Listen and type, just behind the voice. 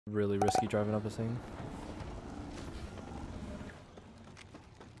Really risky driving up this thing.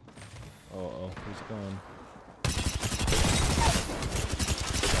 Oh, who's going?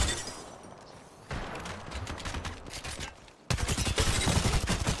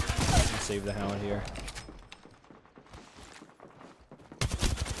 Save the hound here.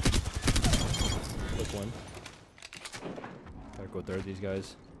 Quick one. Gotta go third these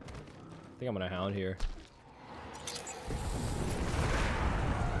guys. I think I'm gonna hound here.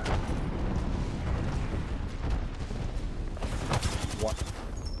 What?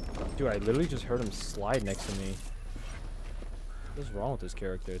 Dude, I literally just heard him slide next to me. What's wrong with this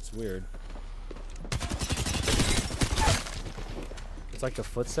character? It's weird. It's like the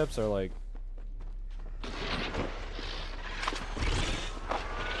footsteps are like... I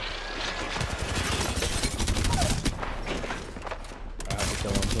have to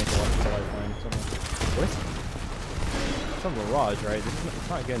kill him. He has to watch until I find someone. What? It's a mirage, right? It's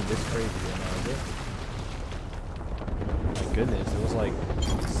not getting this crazy right now, is it? My goodness, it was like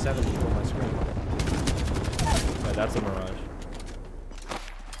 70 on my screen. Yeah, that's a mirage.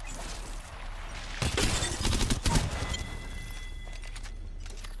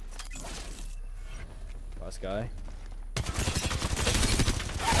 Last guy.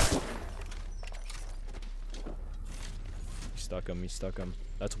 He stuck him.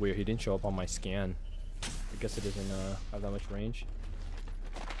 That's weird. He didn't show up on my scan. I guess it doesn't have that much range.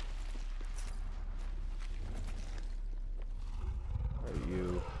 Where are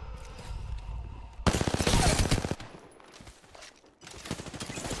you?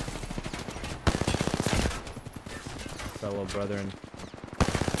 Fellow brethren.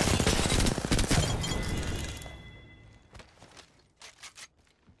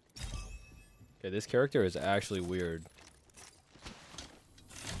 Okay, this character is actually weird.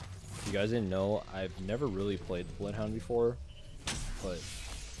 If you guys didn't know, I've never really played the Bloodhound before, but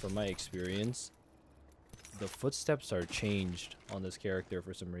from my experience, the footsteps are changed on this character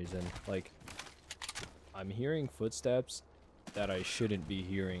for some reason. Like, I'm hearing footsteps that I shouldn't be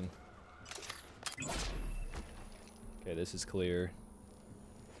hearing. Okay, this is clear.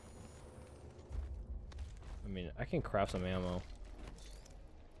 I mean, I can craft some ammo.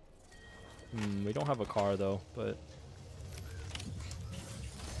 We don't have a car though, but...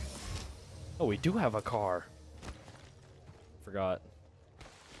 Oh, we do have a car! Forgot.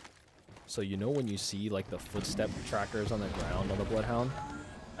 So you know when you see like the footstep trackers on the ground on the Bloodhound?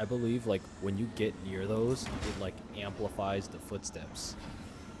 I believe like when you get near those, it like amplifies the footsteps.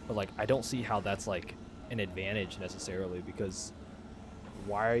 But like, I don't see how that's like an advantage necessarily, because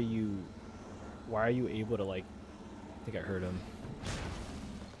why are you able to like... I think I heard him.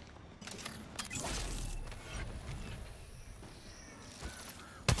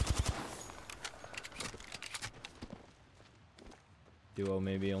 Duo,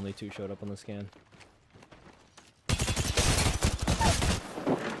 maybe only 2 showed up on the scan.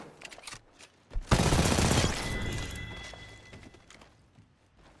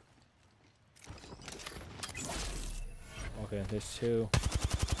 Okay, there's 2.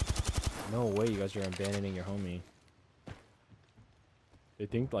 No way you guys are abandoning your homie. They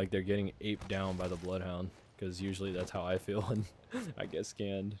think like they're getting aped down by the Bloodhound, because usually that's how I feel when I get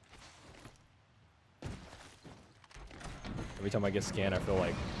scanned. Every time I get scanned, I feel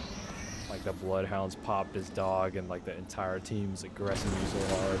like the Bloodhound's popped his dog and like the entire team's aggressing me so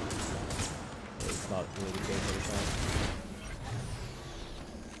hard. But it's not really the case every time.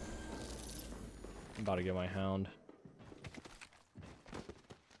 I'm about to get my hound.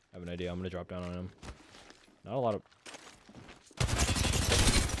 I have an idea. I'm gonna drop down on him. Not a lot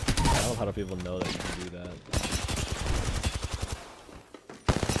of people know that you can do that.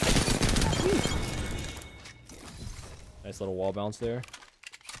 Nice little wall bounce there.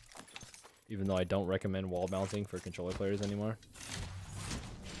 Even though I don't recommend wall bouncing for controller players anymore.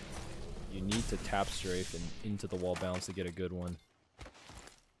 You need to tap strafe and into the wall bounce to get a good one.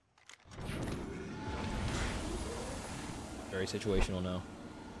 Very situational now.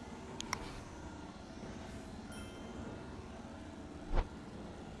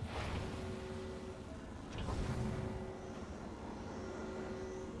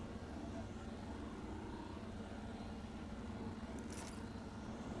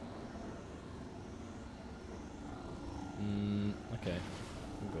 Okay,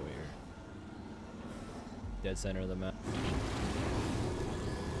 we'll go here. Dead center of the map.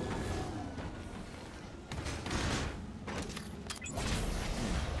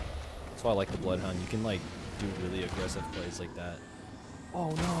 That's why I like the Bloodhound. You can like do really aggressive plays like that. Oh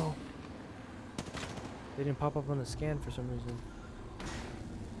no! They didn't pop up on the scan for some reason.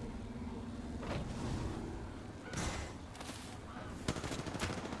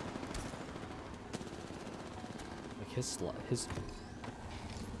 his.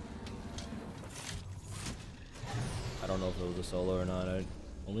 I don't know if it was a solo or not. I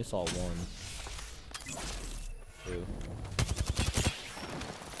only saw one. Two.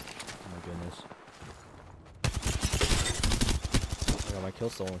 Oh my goodness. I got my kill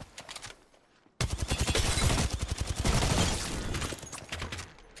stolen.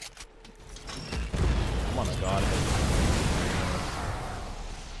 I'm on a god.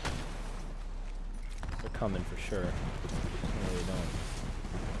 They're coming for sure. No, they don't.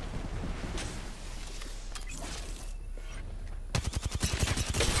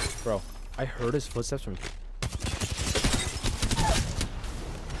 Bro, I heard his footsteps from...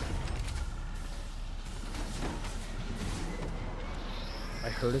 I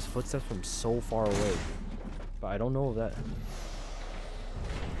heard his footsteps from so far away. But I don't know if that...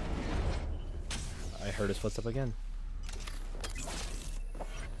 I heard his footstep again.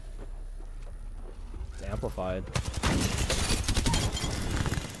 It's amplified.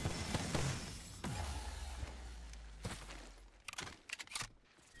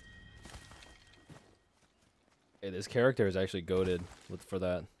 Hey, this character is actually goated for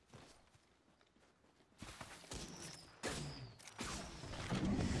that.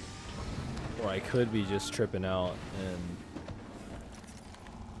 Or I could be just tripping out and...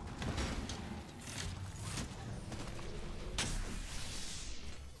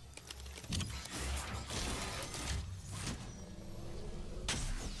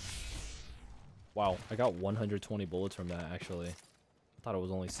 Wow, I got 120 bullets from that actually. I thought it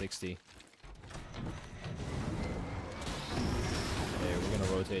was only 60. Okay, we're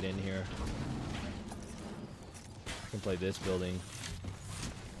gonna rotate in here. I can play this building.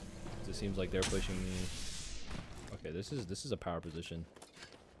 It seems like they're pushing me. Okay, this is a power position.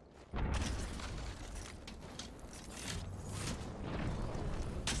 I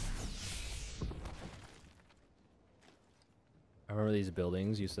remember these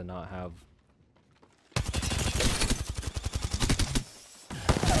buildings used to not have...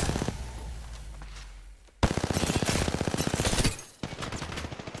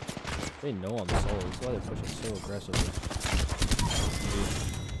 They know I'm solo, that's why they're pushing so aggressively.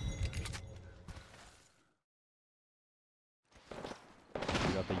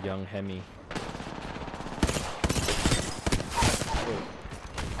 We got the young Hemi. Oh.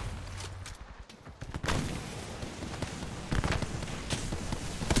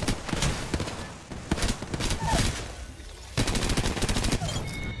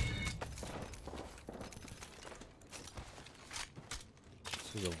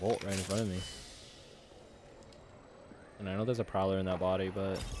 There's a Volt right in front of me. And I know there's a Prowler in that body,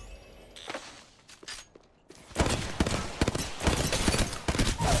 but...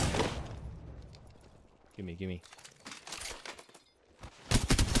 Gimme, gimme.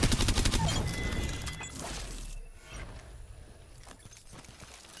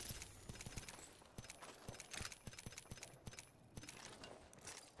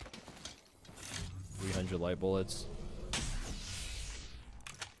 Light bullets.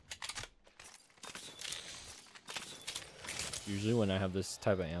 Usually when I have this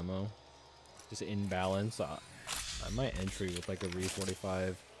type of ammo, just in balance, I might entry with like a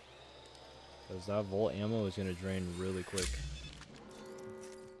Re-45, because that Volt ammo is gonna drain really quick.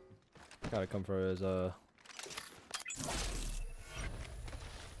 Gotta come for his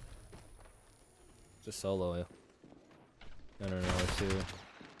just solo. No, let's do.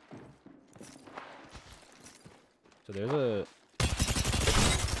 So there's a...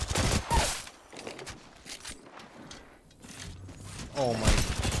 Oh my...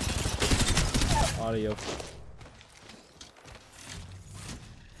 Audio.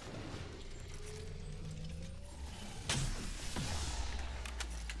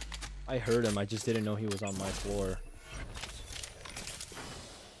 I heard him, I just didn't know he was on my floor.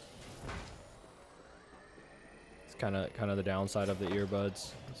 It's kind of the downside of the earbuds.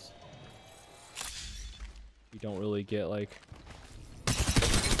 You don't really get like...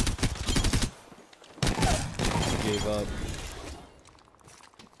 Gave up.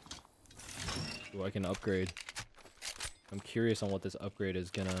 Ooh, I can upgrade. I'm curious on what this upgrade is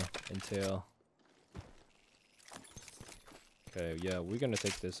gonna entail. Okay, yeah, we're gonna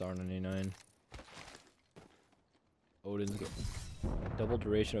take this R99. Odin's good. Double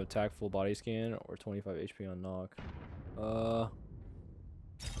duration of attack, full body scan, or 25 HP on knock.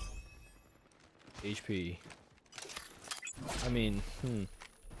 HP. I mean,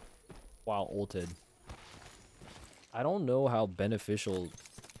 while ulted. I don't know how beneficial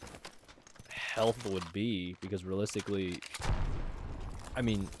health would be, because realistically, I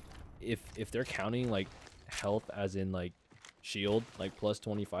mean, if they're counting like health as in like shield, like plus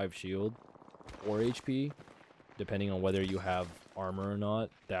 25 shield or HP, depending on whether you have armor or not,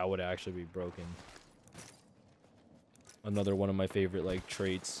 that would actually be broken. Another one of my favorite like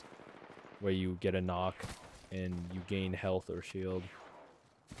traits, where you get a knock and you gain health or shield.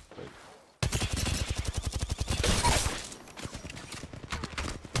 But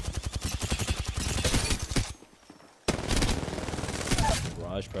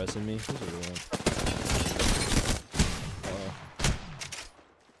Raj pressing me. Who's a real one?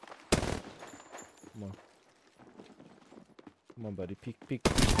 Come on. Come on, buddy. Peek, peek.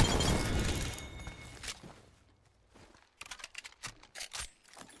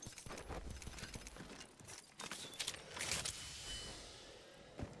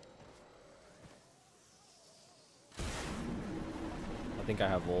 I think I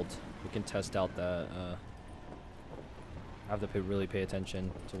have ult. We can test out that. I have to really pay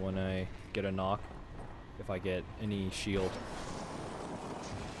attention to when I get a knock, if I get any shield.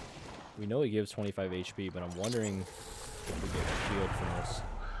 We know it gives 25 HP, but I'm wondering if we get a shield from this.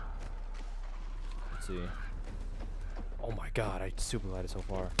 Let's see. Oh my god, I super glided so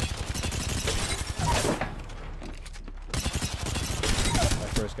far. That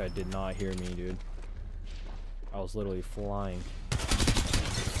first guy did not hear me, dude. I was literally flying.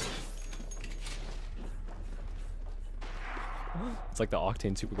 It's like the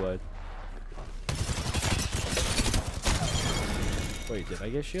Octane Super Glide. Wait, did I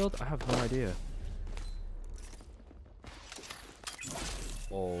get shield? I have no idea.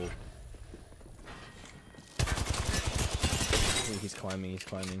 Oh. He's climbing, he's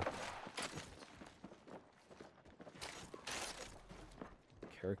climbing.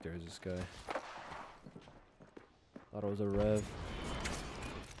 What character is this guy? Thought it was a Rev.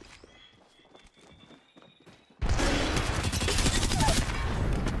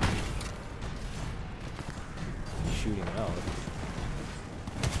 Shooting out.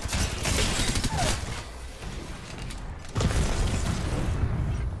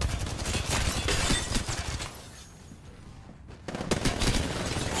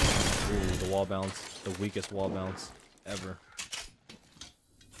 Ooh, the wall bounce. The weakest wall bounce ever.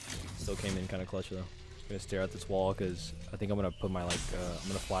 Still came in kind of clutch though. I'm gonna stare at this wall because I think I'm gonna put my like, I'm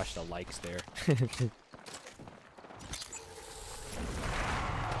gonna flash the likes there.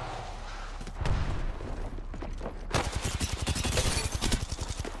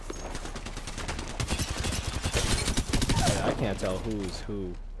 I can't tell who's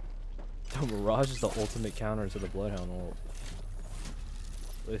who. The Mirage is the ultimate counter to the Bloodhound ult.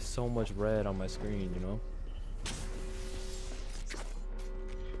 There's so much red on my screen, you know?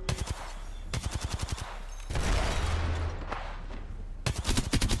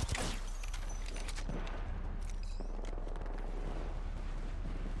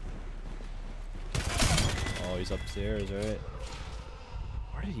 Oh, he's upstairs, right?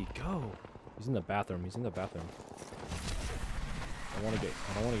 Where did he go? He's in the bathroom. He's in the bathroom. I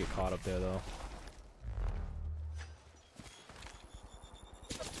don't wanna get caught up there though.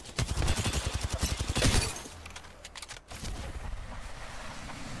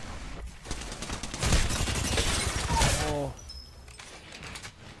 Oh.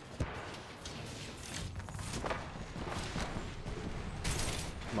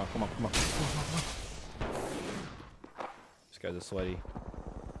 Come on, come on, come on, come on, come on. This guy's a sweaty.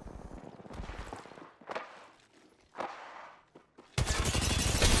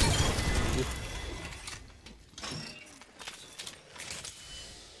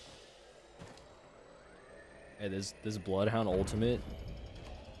 Hey, this Bloodhound ultimate,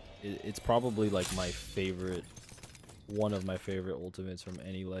 it's probably like my favorite, one of my favorite ultimates from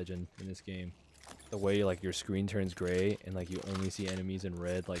any legend in this game. The way like your screen turns gray and like you only see enemies in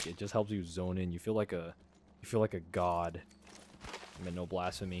red, like it just helps you zone in. You feel like a god. I mean, no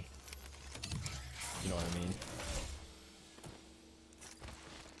blasphemy. You know what I mean?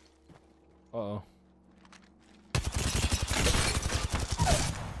 Uh-oh.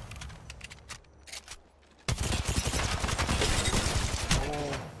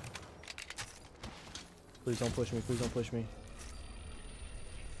 Please don't push me, please don't push me.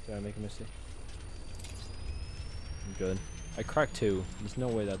 Did I make a mistake? I'm good. I cracked 2. There's no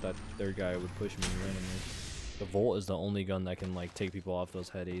way that third guy would push me randomly. The Volt is the only gun that can like take people off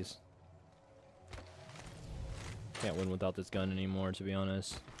those headies. Can't win without this gun anymore, to be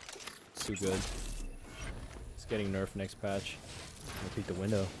honest. It's too good. It's getting nerfed next patch. I'm gonna peek the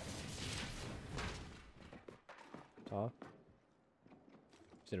window. Top?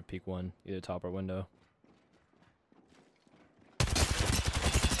 He's gonna peek one, either top or window.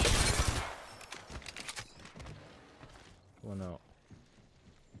 One out.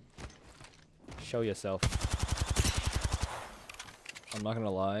 Show yourself. I'm not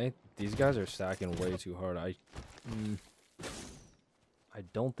gonna lie, these guys are stacking way too hard. I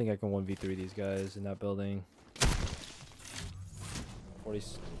don't think I can 1v3 these guys in that building. 40.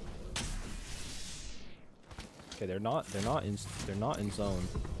 Okay, they're not in zone.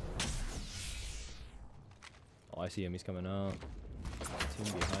 Oh, I see him. He's coming out.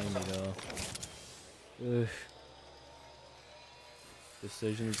 Team behind me though. Ugh.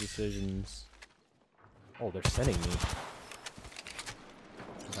 Decisions. Oh, they're sending me.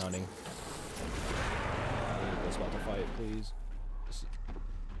 Pounding. Let's about to fight, please.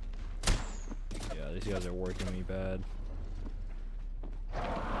 Yeah, these guys are working me bad.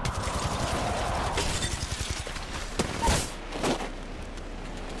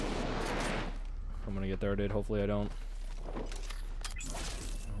 I'm gonna get thirded. Hopefully I don't.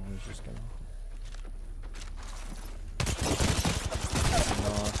 Oh, he's just gonna.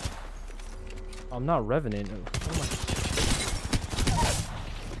 I'm not Revenant. Oh my.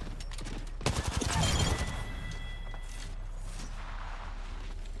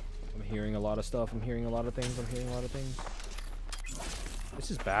 I'm hearing a lot of stuff. I'm hearing a lot of things.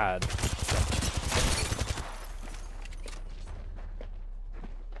 This is bad.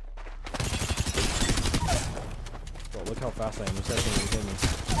 Bro, look how fast I am. This guy can't even hit me.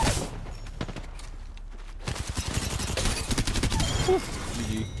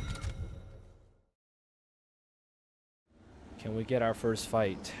 GG. Can we get our first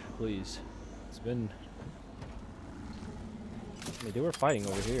fight, please? It's been... I mean, they were fighting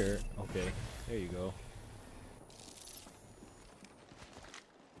over here. Okay, there you go.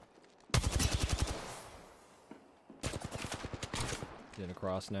 Getting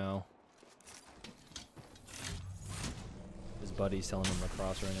across now. His buddy's telling him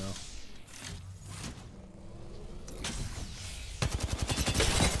across right now.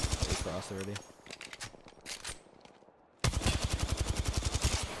 They crossed already.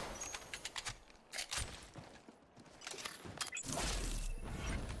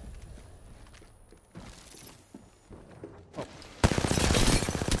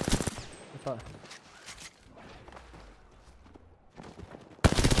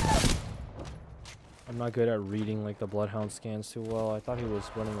 I'm not good at reading like the Bloodhound scans too well. I thought he was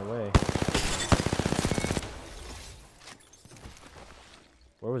running away.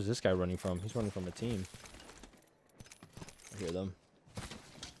 Where was this guy running from? He's running from a team. I hear them.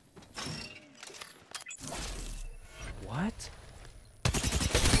 What?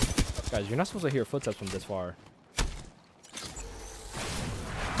 Guys, you're not supposed to hear footsteps from this far.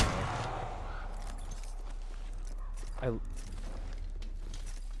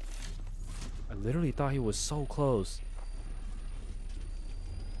 I literally thought he was so close.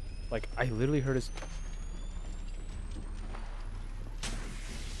 Like, I literally heard his...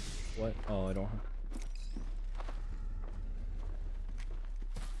 What? Oh, I don't...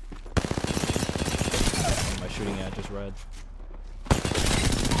 What am I shooting at? Just red.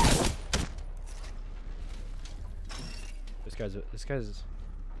 This guy's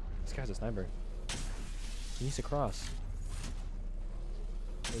a sniper. He needs to cross.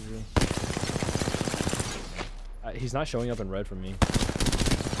 Where is he? He's not showing up in red for me.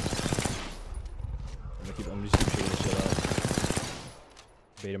 I'm just gonna shooting this shit up.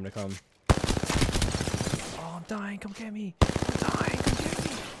 Bait him to come. Oh, I'm dying. Come get me. I'm dying. Come get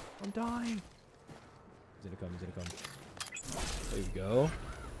me. I'm dying. He's gonna come. There we go.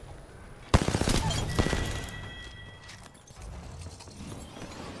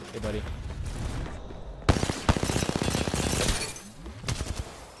 Hey, buddy.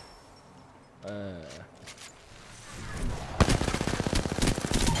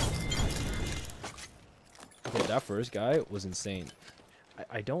 Okay, that first guy was insane.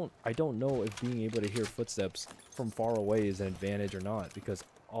 I don't know if being able to hear footsteps from far away is an advantage or not, because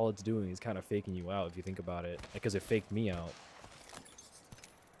all it's doing is kind of faking you out if you think about it. Because it faked me out.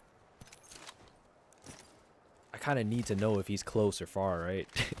 I kind of need to know if he's close or far, right?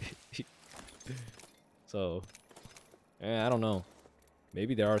 So, I don't know.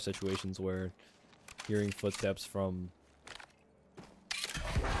 Maybe there are situations where hearing footsteps from...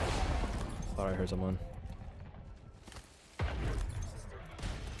 Thought I heard someone.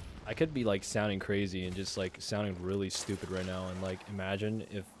 I could be like sounding crazy and just like sounding really stupid right now, and like imagine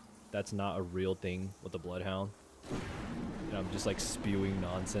if that's not a real thing with the Bloodhound and I'm just like spewing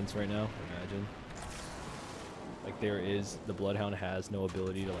nonsense right now. Imagine like the Bloodhound has no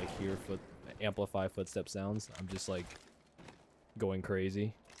ability to like amplify footstep sounds. I'm just like going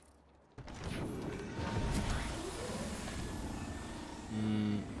crazy.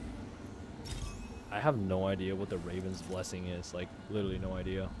 I have no idea what the Raven's blessing is, like literally no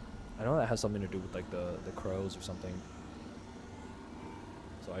idea. I know that has something to do with like the crows or something.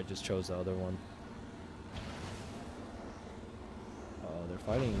 So I just chose the other one. Uh-oh, they're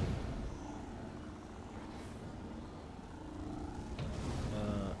fighting.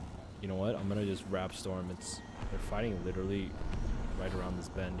 You know what? I'm gonna just Rap Storm. They're fighting literally right around this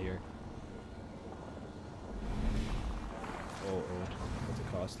bend here. Oh, what's a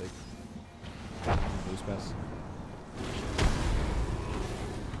caustic? Boost pass.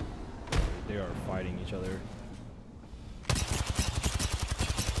 They are fighting each other.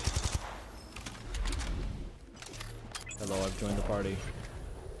 Hello, I've joined the party.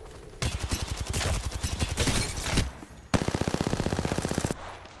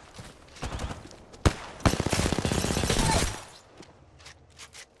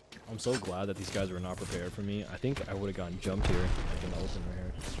 I'm so glad that these guys were not prepared for me. I think I would have gotten jumped here like in the open right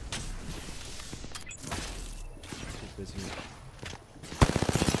here. Too busy.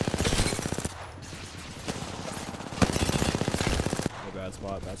 Oh, bad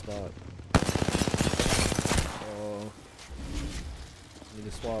spot, bad spot. Oh. I need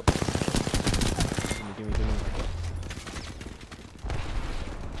to swap. Give me.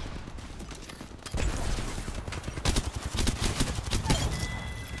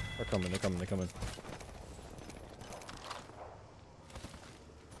 They're coming.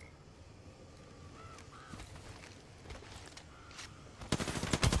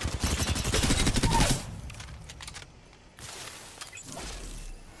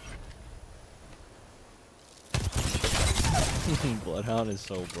 Bloodhound is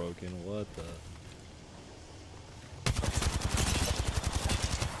so broken. What the?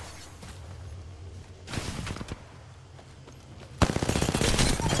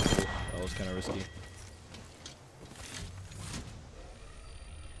 That was kind of risky.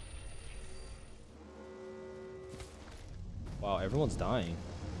 Wow, everyone's dying.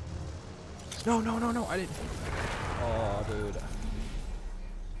 No, I didn't. Oh, dude.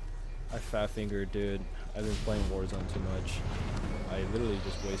 I fat fingered, dude. I've been playing Warzone too much. I literally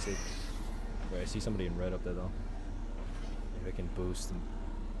just wasted. Wait, I see somebody in red up there though. Maybe I can boost them.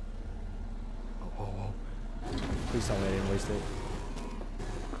 Oh. Please tell me I didn't waste it.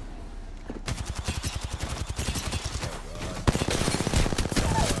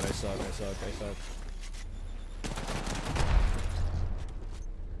 Oh god, I suck.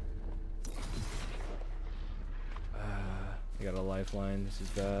 I got a lifeline, this is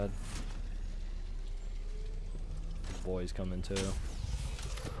bad. The boy's coming too.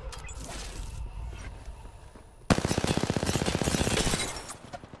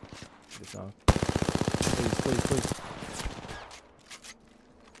 Good knock. Please.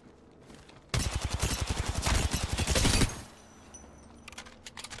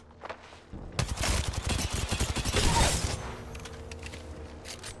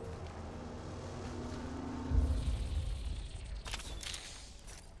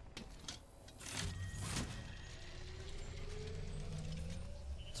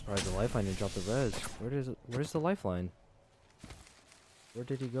 Surprised the lifeline didn't drop the res. Where's the lifeline? Where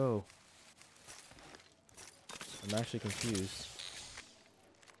did he go? I'm actually confused.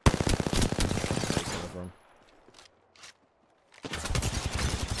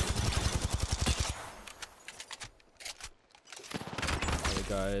 Other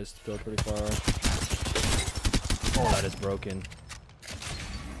guys still pretty far. Oh, that is broken.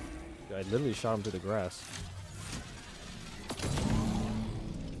 I literally shot him through the grass.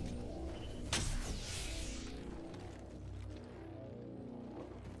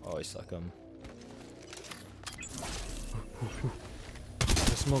 Oh, I suck him.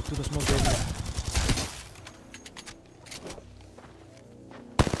 Do the smoke, baby.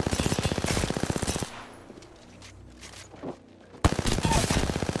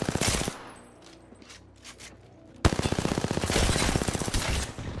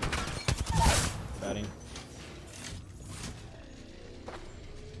 Batting.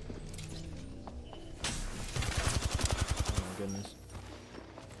 Oh my goodness.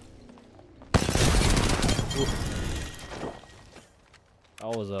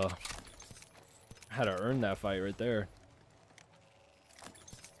 That was I had to earn that fight right there.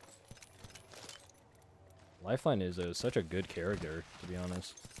 Lifeline is such a good character, to be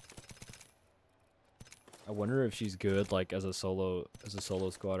honest. I wonder if she's good like as a solo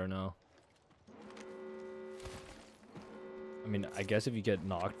squad or no. I mean, I guess if you get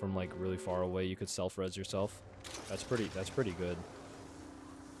knocked from like really far away, you could self-res yourself. That's pretty good.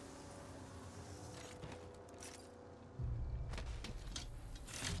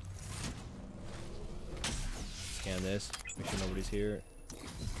 Scan this, make sure nobody's here.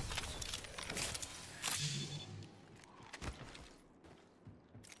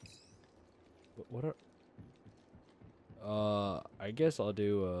 What are... I guess I'll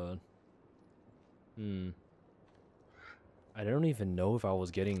do, I don't even know if I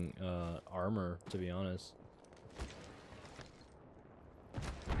was getting armor, to be honest.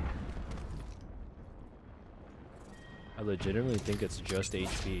 I legitimately think it's just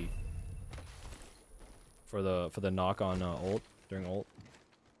HP for the knock on ult during ult.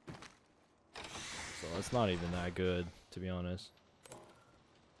 So it's not even that good, to be honest.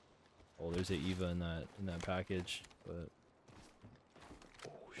 Oh, there's a Eva in that package, but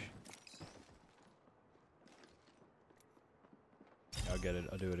oh shit. I'll get it.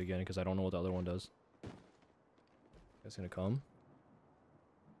 I'll do it again because I don't know what the other one does. It's gonna come.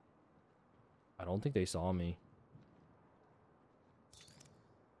 I don't think they saw me.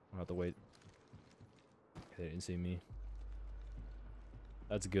 I'll have to wait. They didn't see me.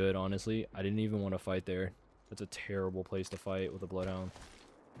 That's good, honestly. I didn't even want to fight there. That's a terrible place to fight with a Bloodhound.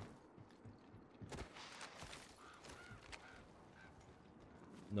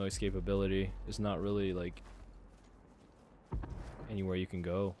 No escapability. It's not really like anywhere you can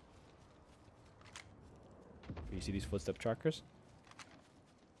go. You see these footstep trackers?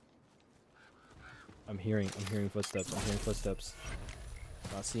 I'm hearing footsteps. I'm hearing footsteps.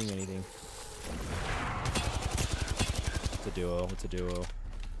 Not seeing anything. It's a duo. It's a duo.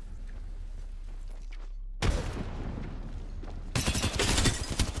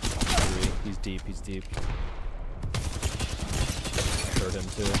 He's deep. He's deep. I heard him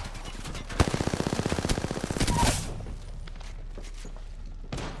too.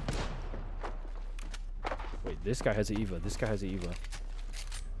 Wait, this guy has an Eva. This guy has an Eva.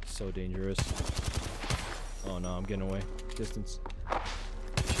 So dangerous. Oh no, I'm getting away. Distance.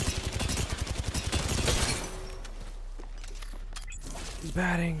 He's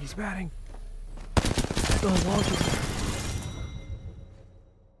batting. He's batting. Oh, launches.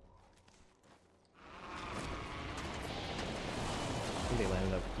 I think they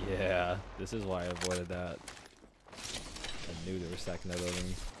landed up. Yeah, this is why I avoided that. I knew they were stacking their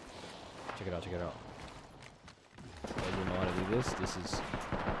buildings. Check it out. Check it out. I didn't know how to do this. This is.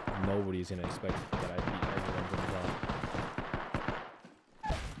 Nobody's gonna expect that I beat everyone from the top.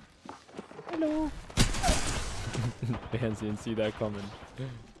 Hello. Fans didn't see that coming.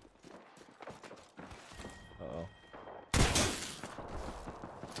 Uh-oh.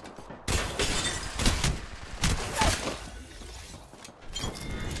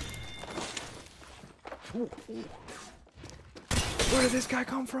 Where did this guy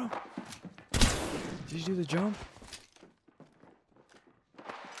come from? Did you do the jump?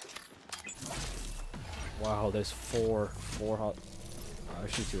 Wow, there's four hot.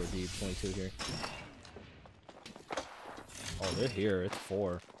 Actually, 2 are deep. 22 here. Oh, they're here. It's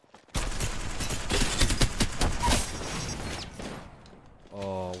 4.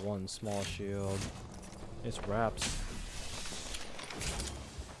 Oh, 1 small shield. It's wraps.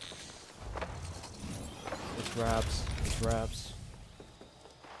 It's wraps. It's wraps.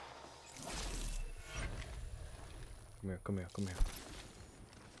 Come here. Come here. Come here.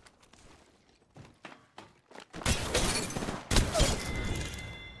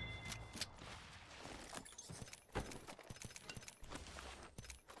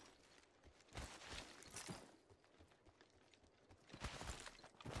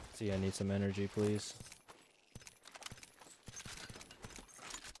 See, I need some energy, please.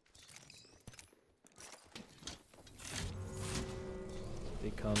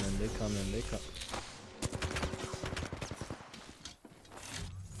 They coming, they coming, they come.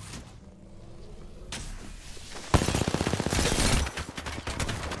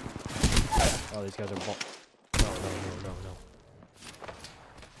 Oh, these guys are no.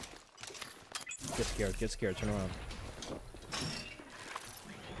 Get scared, turn around.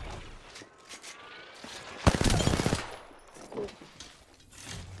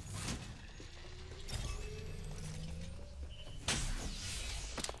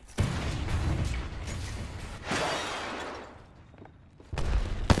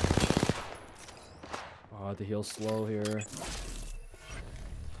 Oh, I have to heal slow here.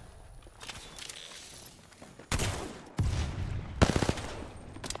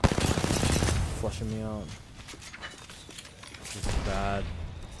 Flushing me out. This is bad.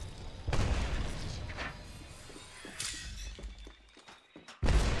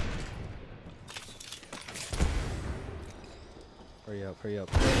 Hurry up, hurry up.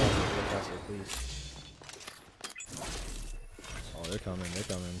 Faster, please. Oh, they're coming, they're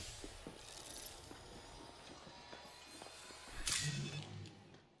coming.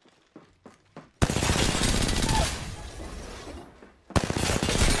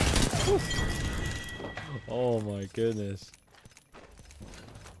 Oh my goodness.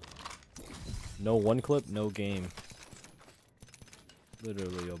 No one clip, no game.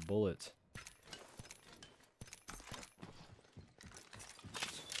 Literally a bullet.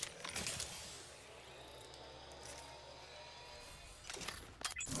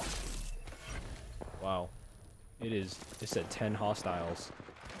 It is. It said 10 hostiles.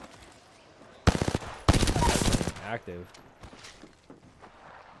 Active.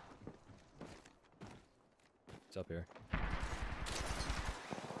 It's up here.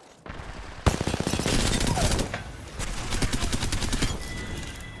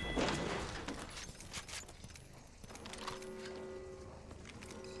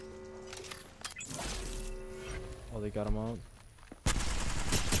 Oh, they got him out.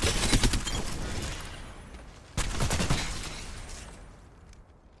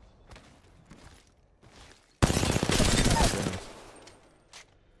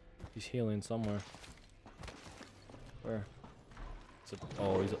 He's healing somewhere. Where?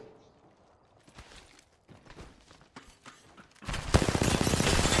 Oh, he's.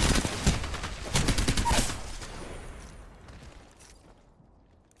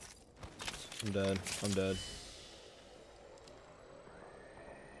 I'm dead. I'm dead.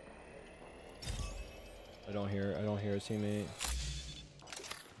 I don't hear a teammate.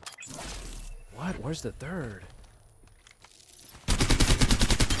 What? Where's the third?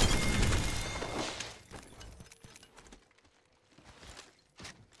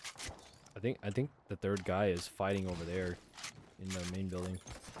 I think the third guy is fighting over there in the main building.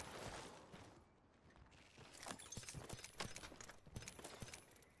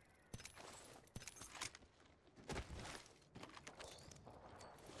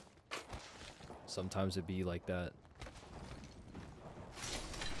 Sometimes it be like that.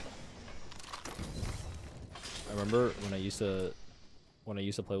 I remember when I used to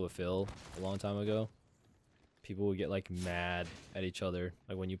play with Phil a long time ago. People would get like mad at each other,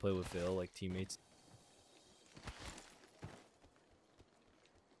 like when you play with Phil, like teammates.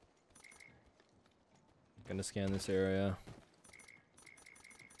 Gonna scan this area.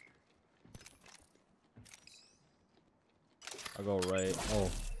 I'll go right.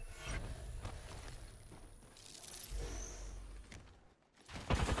 Oh.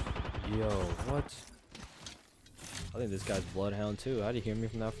 Yo, what? I think this guy's Bloodhound too. How'd he hear me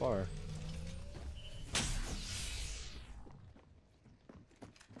from that far?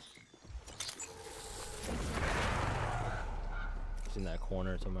 He's in that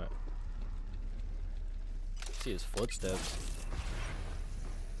corner somewhere. See his footsteps.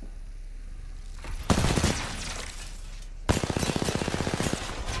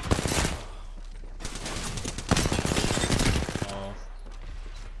 Oh.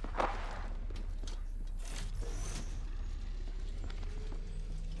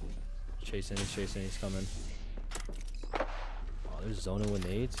 Chasing, he's coming. Oh, there's zoning with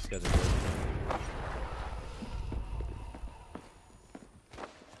nades. These guys are good.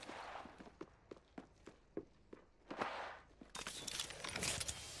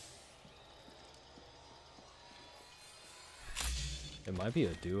 It might be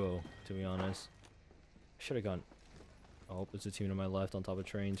a duo, to be honest. I should have gone. Oh, there's a team to my left on top of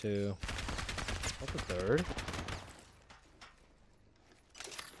train too. What's the third?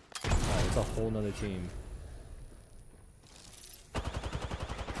 Oh, it's a whole nother team. Yeah,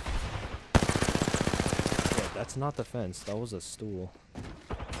 that's not the fence. That was a stool.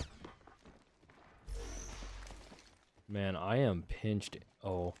 Man, I am pinched.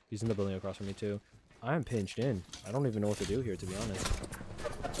 Oh, he's in the building across from me too. I am pinched in. I don't even know what to do here, to be honest.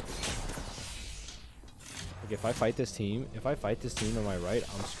 Like, if I fight this team on my right,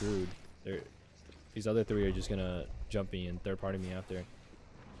 I'm screwed. These other three are just gonna jump me and third party me after.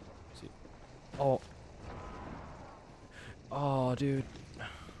 Let's see. Oh. Oh, dude.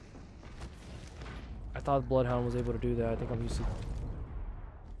 I thought Bloodhound was able to do that. I think I'm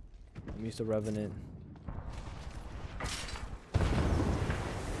used to Revenant.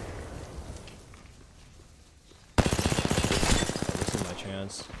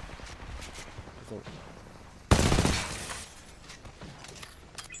 Chance.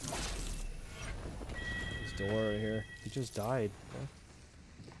 This door right here. He just died.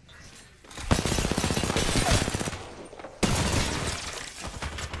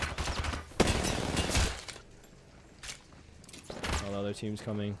 Oh, the other team's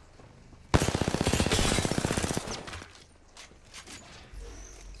coming.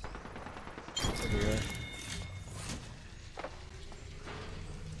 Over here.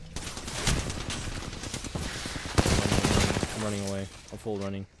 Running away. I'm full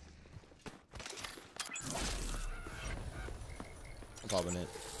running. I'm popping it.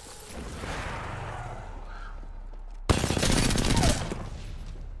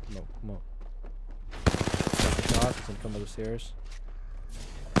 Come on. Shots and come up the stairs.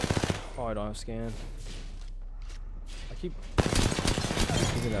 Oh, I don't have scan. I keep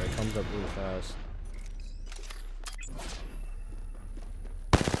thinking that it comes up really fast.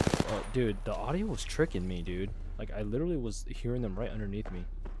 Oh, dude, the audio was tricking me, dude. Like, I literally was hearing them right underneath me.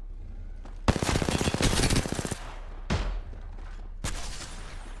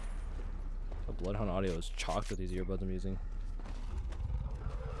 The Bloodhound audio is chocked with these earbuds I'm using.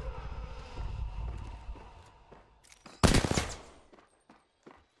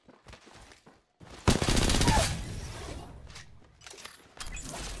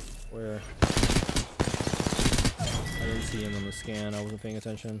 Where? I didn't see him on the scan. I wasn't paying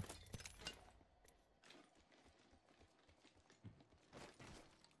attention.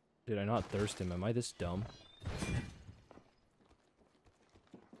 Did I not thirst him? Am I this dumb?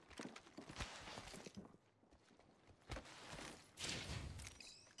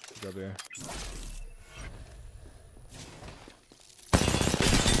 He's up here.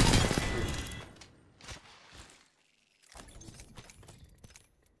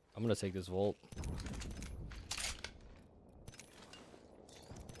 I'm gonna take this Volt.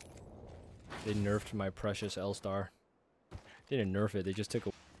 They nerfed my precious L-Star. They didn't nerf it, they just took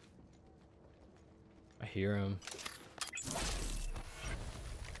a... I hear him.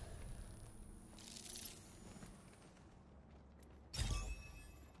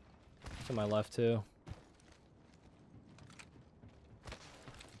 To my left too.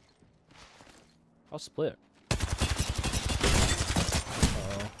 I'll split. Uh-oh.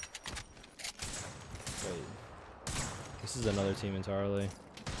 Wait. This is another team entirely.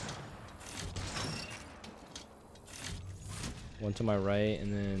 One to my right,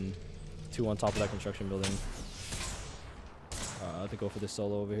 and then two on top of that construction building. I have to go for this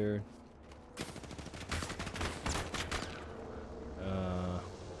solo over here. I'm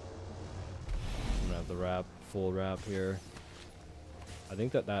gonna have the wrap, full wrap here. I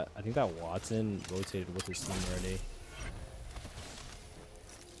think that Watson rotated with his team already.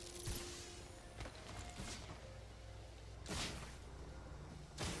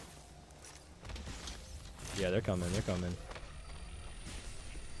 Yeah, they're coming. They're coming.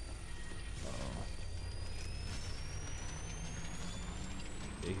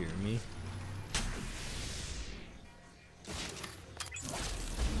 They hear me.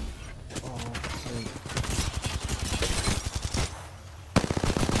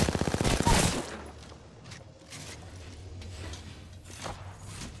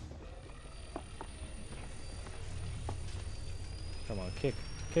 Come on, kick,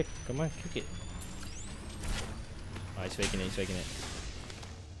 come on, kick it. Oh, he's faking it, he's faking it.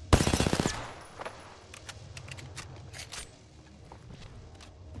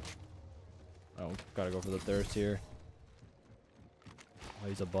 Oh, gotta go for the thirst here. Oh,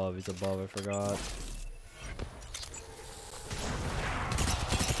 he's above, I forgot.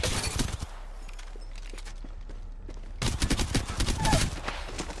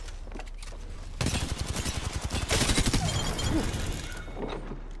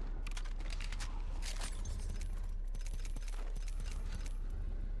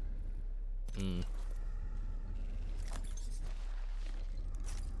 Hmm.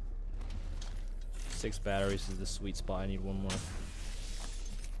 6 batteries is the sweet spot. I need one more.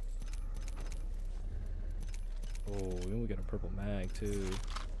 Oh, and we got a purple mag too.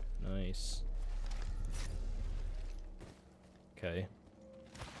 Nice. Okay.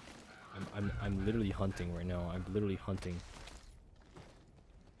 I'm literally hunting right now. I'm literally hunting.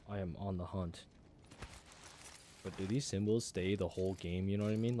 I am on the hunt. But do these symbols stay the whole game? You know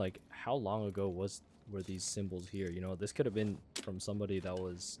what I mean? Like, how long ago were these symbols here? You know, this could have been from somebody that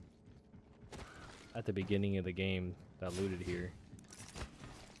was at the beginning of the game that looted here.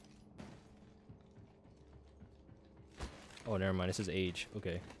 Oh, never mind. This is age.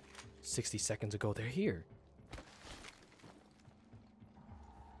 Okay. 60 seconds ago, they're here.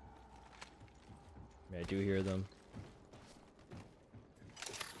 I mean, I do hear them.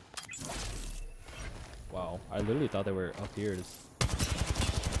 Wow. I literally thought they were up here. This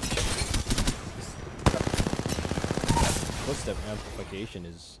footstep amplification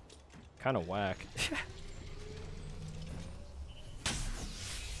is kind of whack.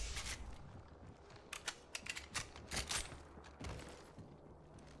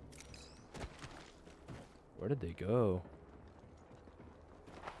 Where did they go?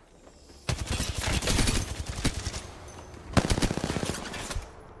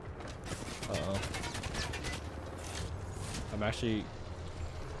 Uh-oh. I'm gonna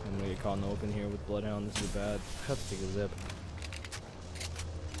get caught in the open here with Bloodhound. This is bad. I have to take a zip.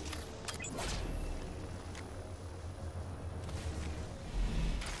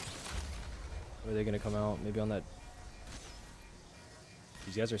 Are they gonna come out? Maybe on that.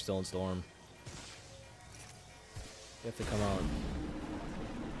 These guys are still in storm. They have to come out.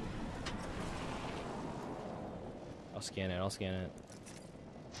 I'll scan it.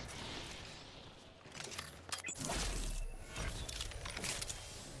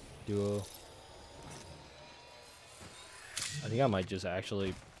 duo. I think I might just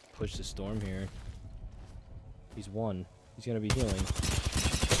actually push the storm here. He's one. He's gonna be healing.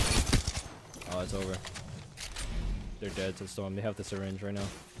 Oh, it's over. They're dead to the storm. They have the syringe right now.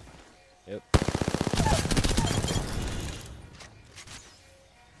 Yep.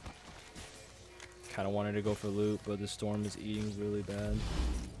 Kind of wanted to go for loot, but the storm is eating really bad.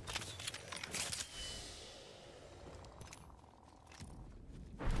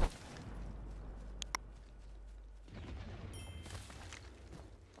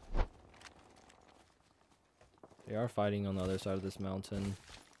 They are fighting on the other side of this mountain.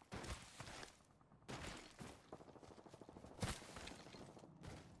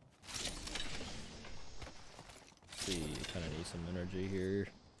 Let's see, kind of need some energy here.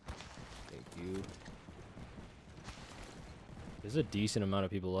 Thank you. There's a decent amount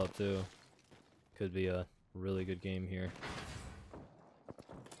of people up too. Could be a really good game here.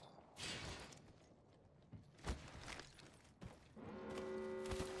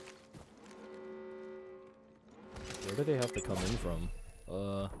 Where do they have to come in from?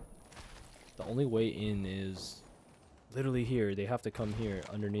 The only way in is literally here. They have to come here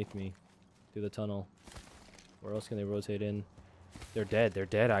underneath me through the tunnel. Where else can they rotate in? They're dead. They're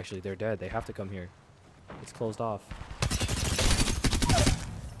dead, actually. They're dead. They have to come here. It's closed off.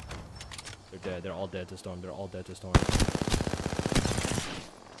 They're dead. They're all dead to storm. They're all dead to storm.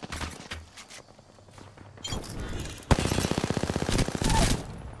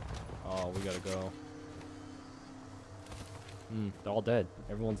 Oh, we gotta go. They're all dead.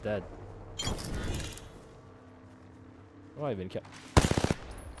 Everyone's dead. Oh, I even kept.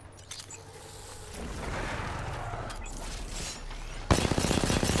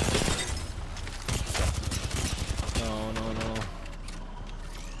 No, no, no.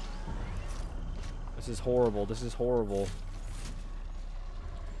 This is horrible. This is horrible.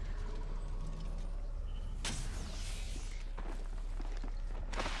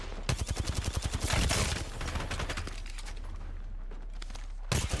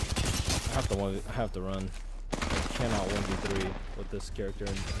 I have to run. I cannot 1v3 with this character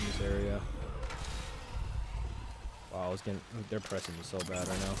in this area. Wow, I was getting. They're pressing me so bad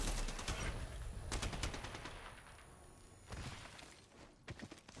right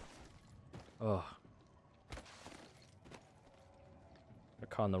now. Ugh. I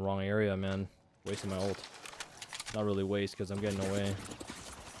caught in the wrong area, man. Wasting my ult. Not really waste because I'm getting away.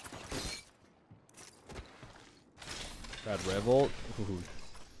 Got Revolt. Ooh.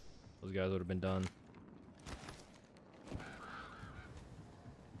 Those guys would have been done.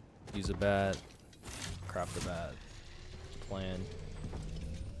 Use a bat. Craft a bat. Plan.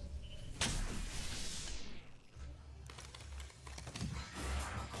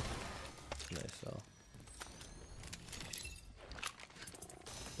 Nice, so.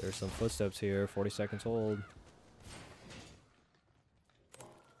 There's some footsteps here. 40 seconds hold.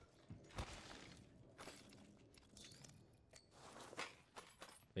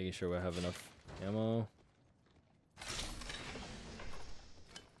 Making sure we have enough ammo.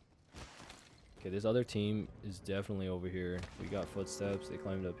 Okay, this other team is definitely over here. We got footsteps. They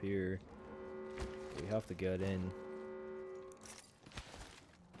climbed up here. We have to get in.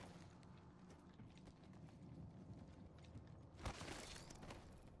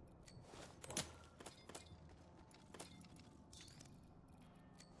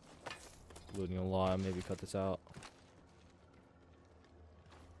 Looting a lot. Maybe cut this out.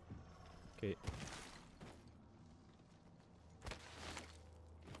 Okay.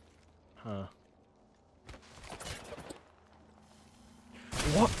 Huh.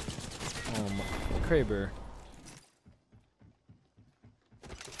 What? Oh my. Kraber.